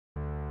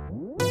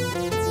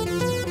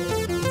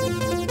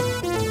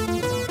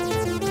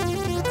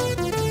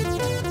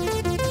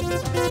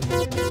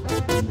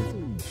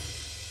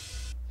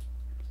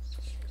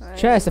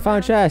Chest! I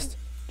found a chest!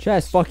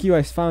 Chest! Fuck you!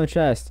 I found a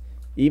chest.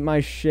 Eat my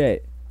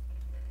shit.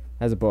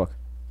 Has a book.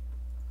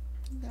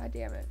 God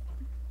damn it.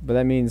 But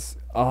that means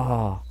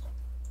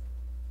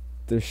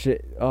there's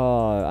shit.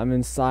 I'm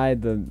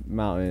inside the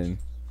mountain.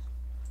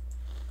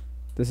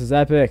 This is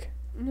epic.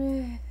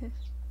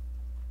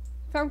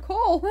 Found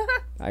coal.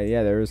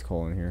 Yeah, there is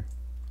coal in here.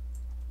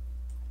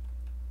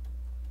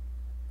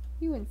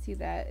 You wouldn't see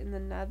that in the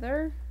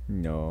nether.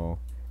 No.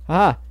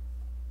 Ah.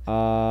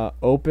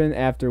 Open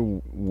after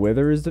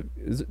wither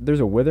there's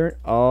a wither?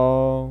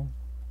 Oh.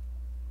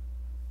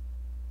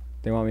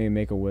 They want me to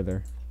make a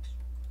wither.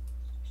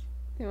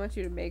 They want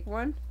you to make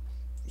one?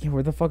 Yeah,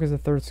 where the fuck is the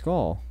third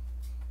skull?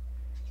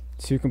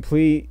 To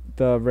complete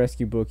the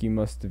rescue book, you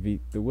must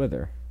defeat the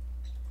wither.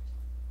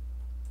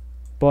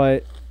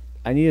 But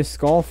I need a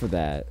skull for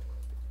that.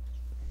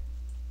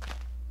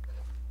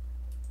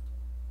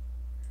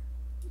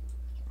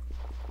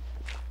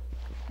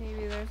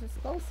 Maybe there's a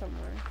skull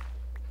somewhere.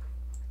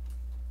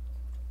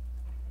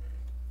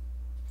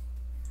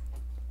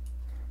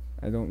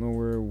 I don't know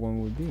where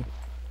one would be.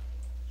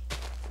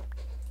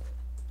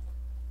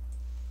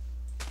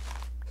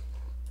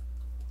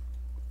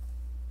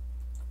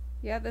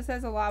 Yeah, this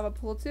has a lava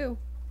pool too.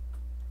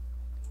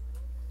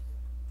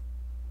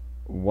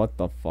 What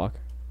the fuck?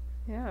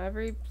 Yeah,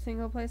 every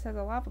single place has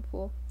a lava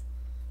pool.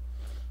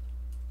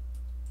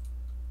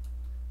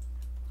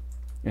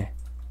 Okay,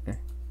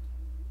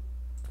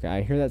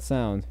 I hear that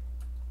sound.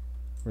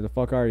 Where the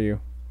fuck are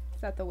you?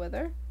 Is that the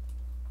wither?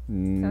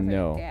 Sounds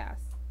No. like gas.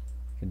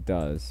 It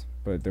does,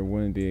 but there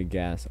wouldn't be a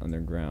gas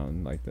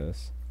underground like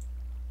this.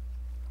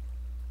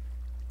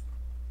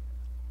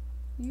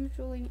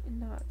 Usually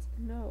not.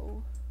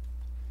 No.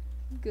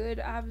 Good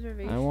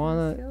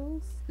observation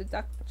skills.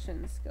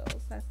 Deduction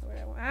skills. That's the word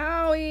I want.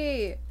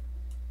 Owie!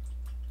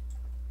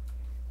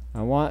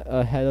 I want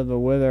a head of the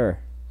wither.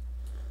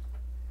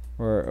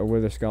 Or a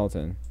wither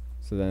skeleton.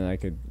 So then I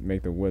could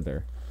make the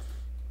wither.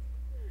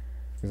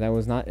 Because I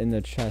was not in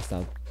the chest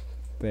out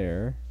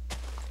there.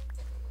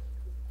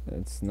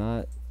 It's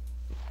not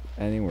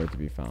anywhere to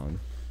be found.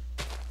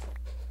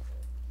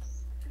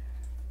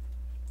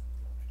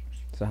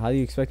 So how do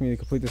you expect me to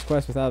complete this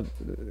quest without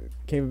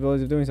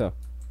capabilities of doing so?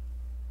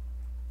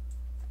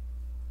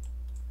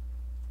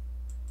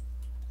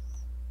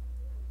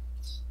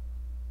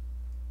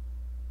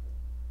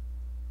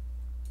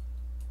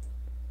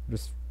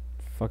 Just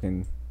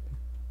fucking...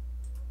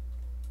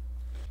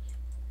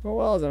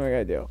 What else am I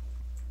gonna do?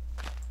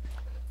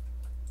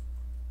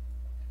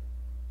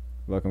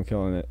 Look, I'm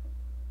killing it.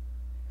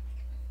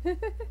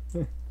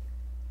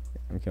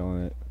 I'm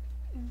killing it.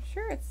 I'm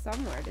sure it's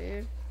somewhere,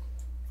 dude.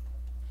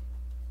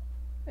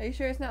 Are you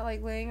sure it's not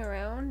like laying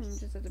around and you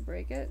just have to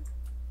break it?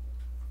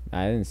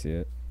 I didn't see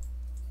it.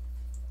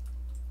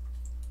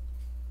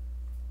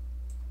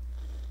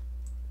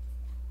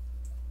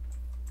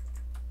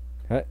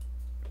 Huh?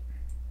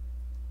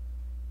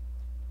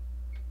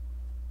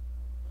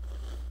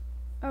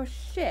 Oh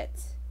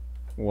shit.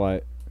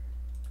 What?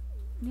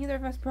 Neither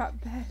of us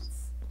brought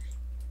beds.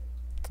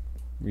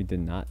 We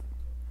did not.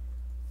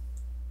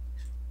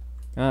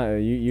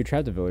 You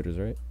trapped the villagers,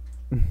 right?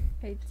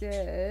 I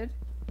did.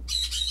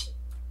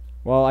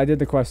 Well, I did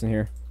the quest in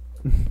here.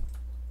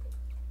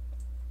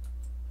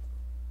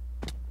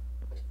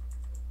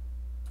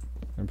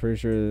 I'm pretty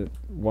sure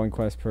one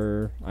quest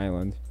per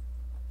island.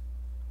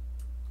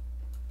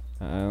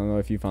 I don't know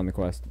if you found the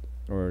quest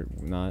or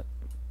not.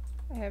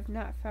 I have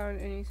not found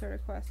any sort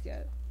of quest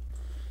yet.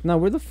 No,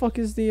 where the fuck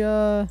is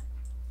the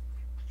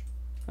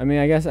I mean,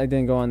 I guess I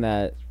didn't go on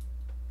that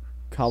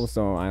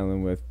cobblestone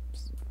island with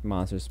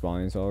monsters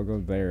spawning, so I'll go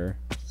there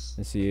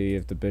and see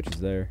if the bitch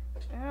is there.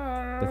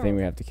 The thing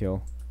we have to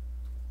kill.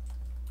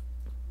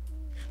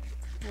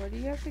 What do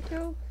you have to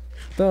kill?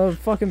 The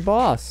fucking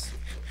boss.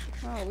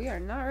 Oh, we are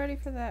not ready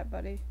for that,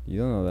 buddy. You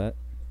don't know that.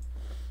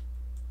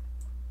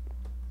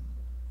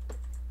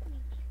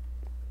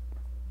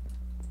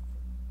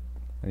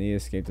 I need to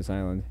escape this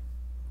island.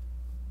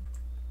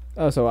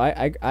 Oh, so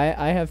I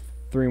have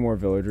 3 more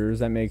villagers.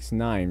 That makes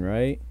 9,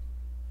 right?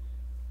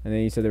 And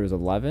then you said there was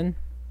 11?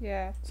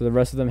 Yeah. So the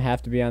rest of them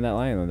have to be on that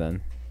island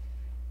then.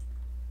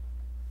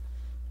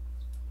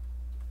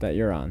 That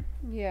you're on.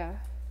 Yeah.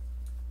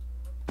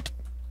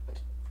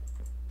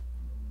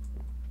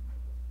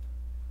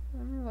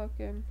 I'm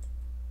looking.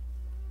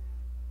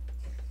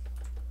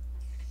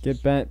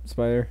 Get bent,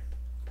 spider.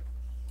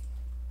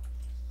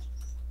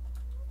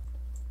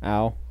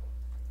 Ow.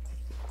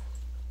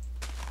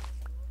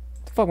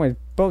 The fuck, my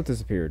boat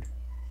disappeared.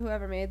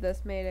 Whoever made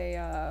this made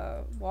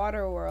a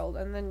water world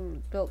and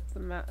then built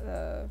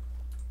The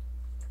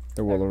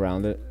world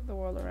around it. The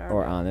world around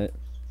Or it. on it.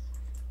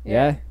 Yeah.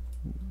 Yeah.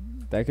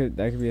 That could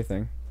be a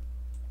thing.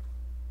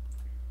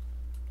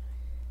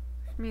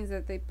 Which means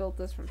that they built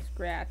this from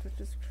scratch, which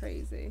is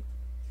crazy.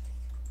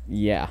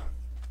 Yeah.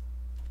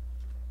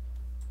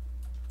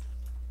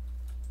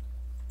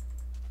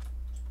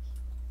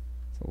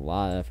 It's a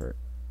lot of effort.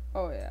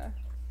 Oh yeah.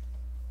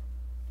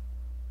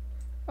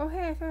 Oh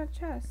hey, I found a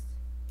chest.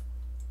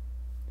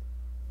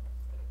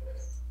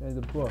 There's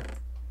a book.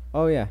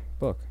 Oh yeah,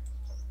 book.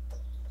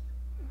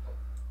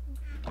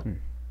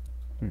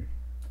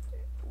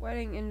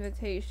 wedding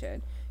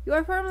invitation. You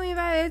are formally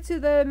invited to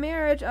the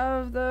marriage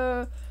of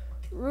the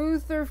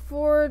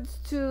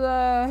Rutherfords to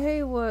the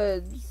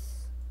Haywoods.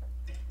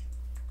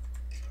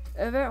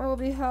 Event will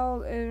be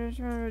held in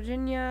Richmond,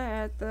 Virginia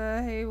at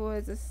the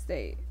Haywoods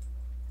estate.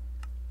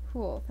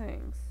 Cool,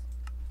 thanks.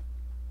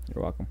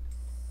 You're welcome.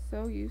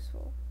 So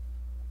useful.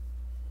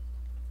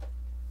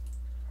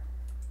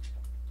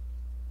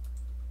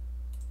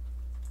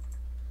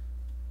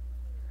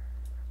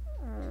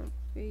 Oh,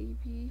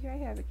 baby. I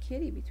have a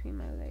kitty between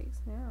my legs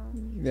now.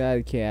 You got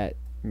a cat.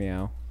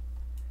 Meow.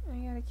 I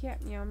got a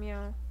cat. Meow,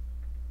 meow.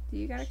 Do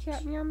you got a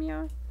cat? Meow,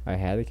 meow. I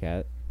had a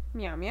cat.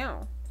 Meow,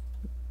 meow.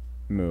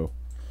 Moo.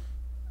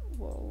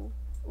 Whoa.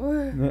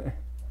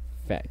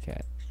 Fat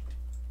cat.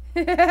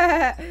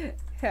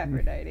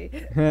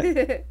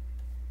 Aphrodite.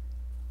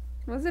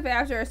 What's if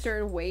after a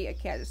certain weight a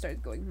cat just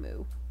starts going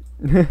moo?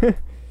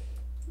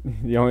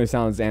 The only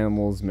sounds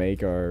animals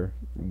make are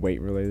weight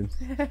related.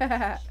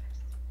 And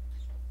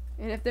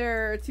if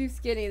they're too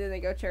skinny, then they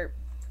go chirp.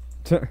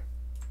 Because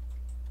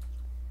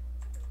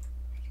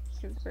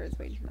birds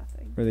weigh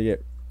nothing. Where they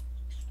get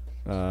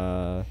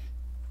I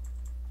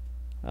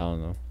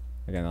don't know.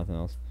 I got nothing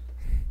else.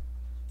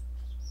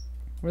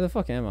 Where the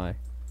fuck am I?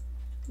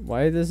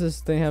 Why does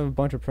this thing have a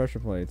bunch of pressure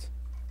plates?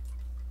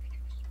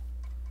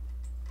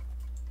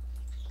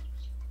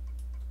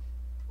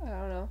 I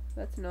don't know.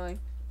 That's annoying.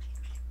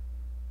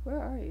 Where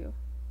are you?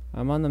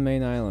 I'm on the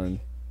main island.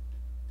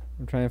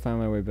 I'm trying to find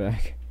my way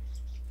back.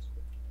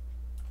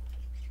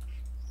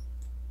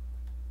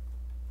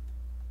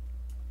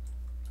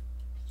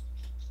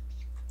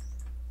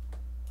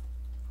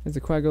 It's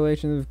a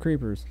coagulation of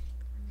creepers.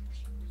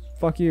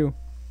 Fuck you.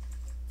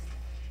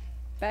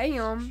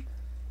 Bam!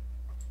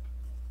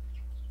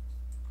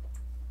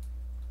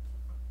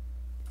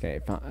 Okay,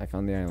 I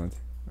found the island.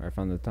 Or I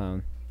found the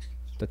town.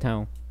 The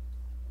town.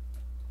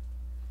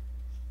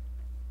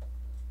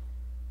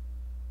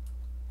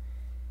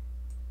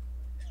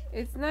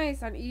 It's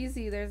nice on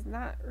easy. There's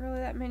not really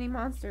that many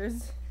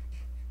monsters.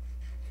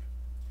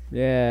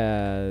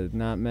 Yeah,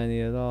 not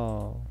many at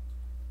all.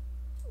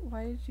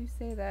 Why did you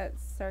say that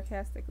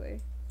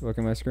sarcastically? Look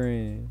at my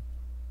screen.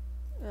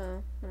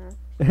 Oh,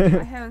 I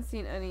haven't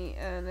seen any,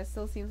 and it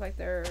still seems like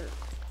they're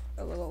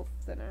a little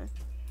thinner.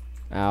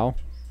 Ow.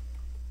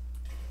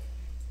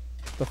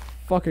 The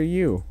fuck are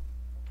you?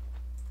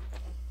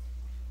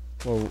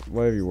 Well,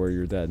 whatever you were,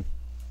 you're dead.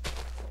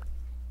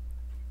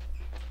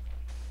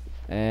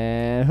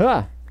 And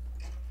huh.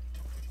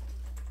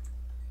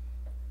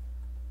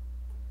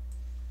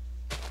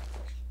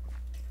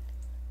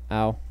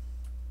 Ow.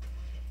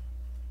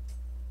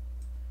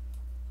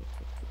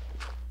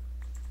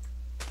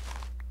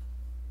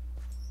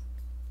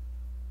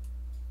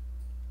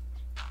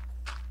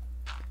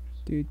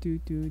 Do do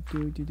do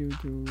do do do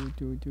do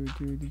do do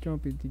do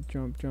jump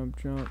jump jump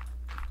jump.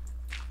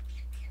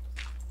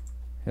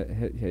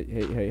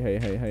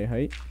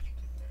 Hey.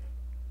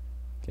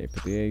 Okay,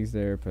 put the eggs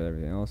there, put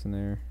everything else in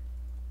there.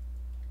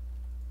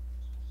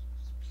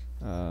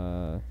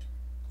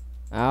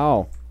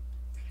 Ow!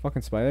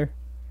 Fucking spider.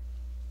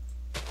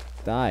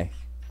 Die.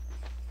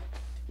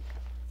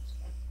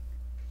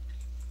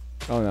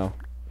 Oh no.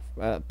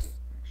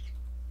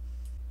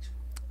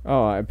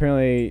 Oh,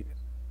 apparently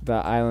the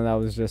island I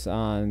was just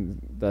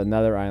on, the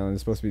nether island,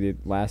 is supposed to be the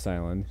last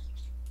island.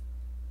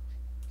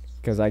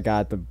 Because I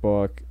got the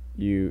book,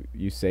 you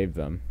saved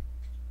them.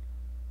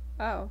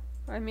 Oh.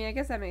 I mean, I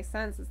guess that makes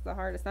sense. It's the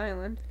hardest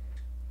island.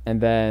 And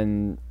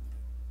then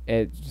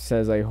it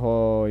says like,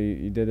 oh,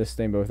 you did this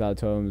thing, but without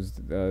totems,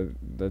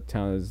 the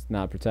town is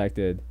not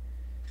protected.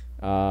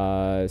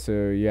 So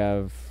you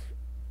have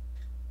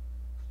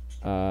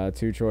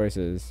two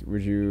choices.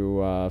 Would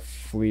you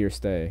flee or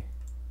stay?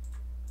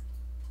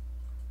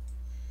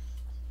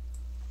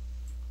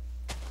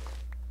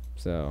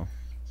 So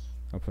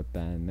I'll put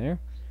that in there,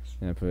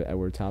 and I put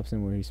Edward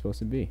Thompson where he's supposed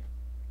to be.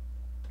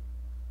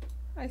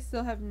 I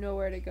still have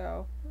nowhere to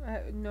go. I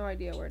have no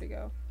idea where to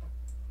go.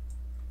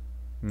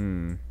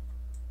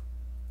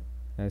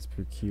 That's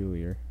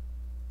peculiar.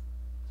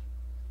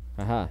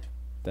 Aha,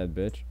 dead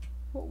bitch.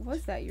 What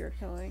was that you were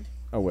killing?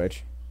 A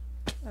witch.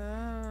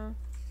 Oh.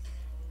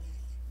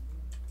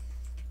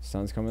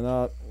 Sun's coming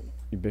up.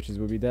 You bitches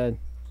will be dead.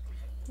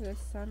 The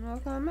sun will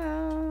come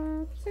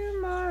out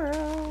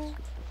tomorrow.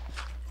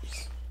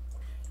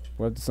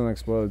 What if the sun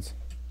explodes?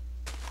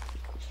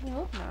 I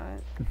hope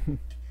not.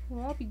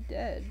 We'll all be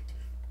dead.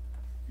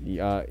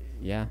 Yeah,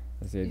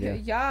 that's the idea.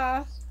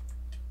 Yeah.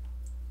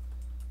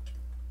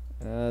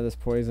 This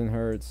poison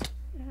hurts.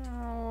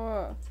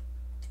 Ow.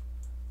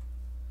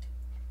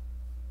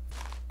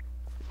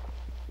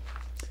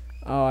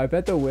 Oh, I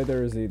bet the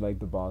Wither is the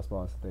boss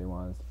that they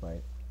want us to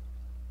fight.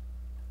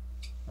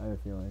 I have a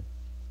feeling.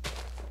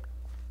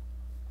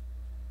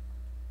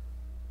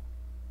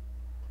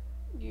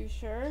 You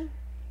sure?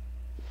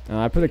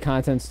 I put the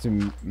contents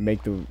to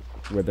make the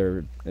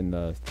Wither in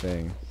the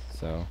thing,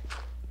 so.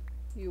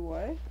 You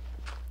what?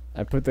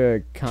 I put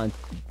the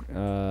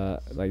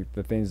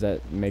the things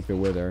that make the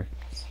Wither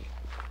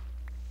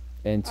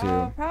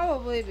into.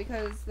 Probably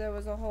because there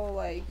was a whole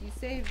like you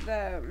saved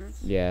them,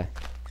 Yeah.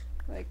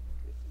 like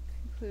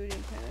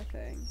concluding kind of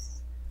thing.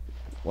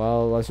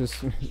 Well, let's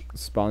just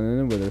spawn in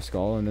a wither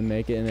skull and then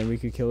make it, and then we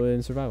could kill it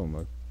in survival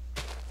mode.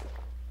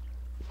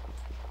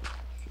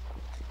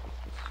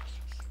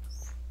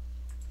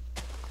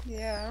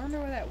 Yeah, I wonder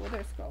where that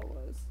wither skull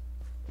was.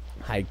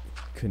 I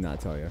could not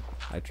tell you.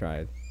 I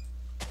tried.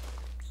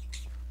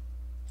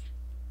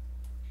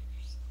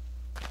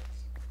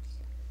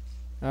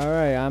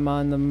 Alright, I'm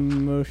on the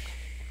mush.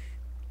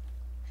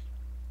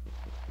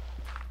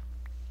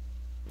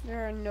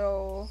 There are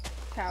no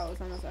cows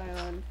on this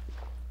island.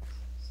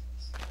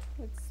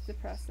 It's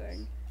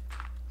depressing.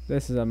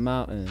 This is a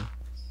mountain.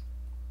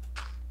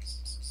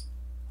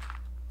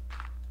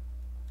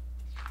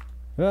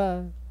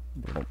 Ah.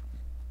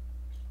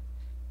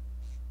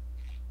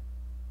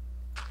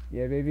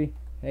 Yeah, baby.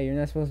 Hey, you're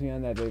not supposed to be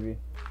on that, baby.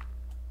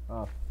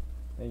 Oh,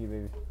 thank you,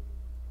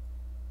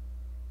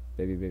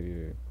 baby.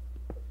 Baby.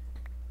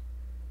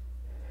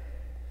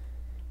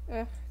 Ugh,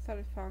 I thought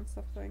I found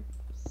something.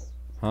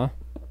 Huh?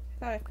 I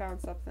thought I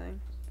found something,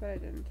 but I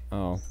didn't.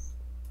 Oh.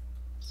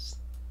 Just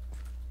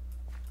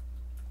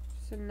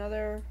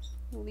another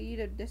lead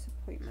of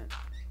disappointment.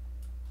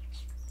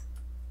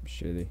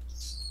 Shitty.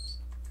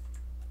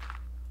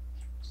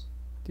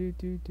 Do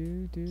do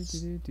do do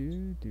do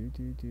do do do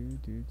do do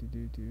do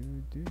do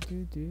do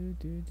do do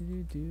do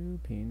do do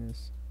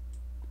penis.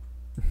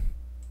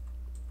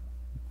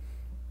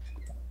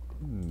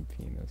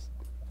 Penis.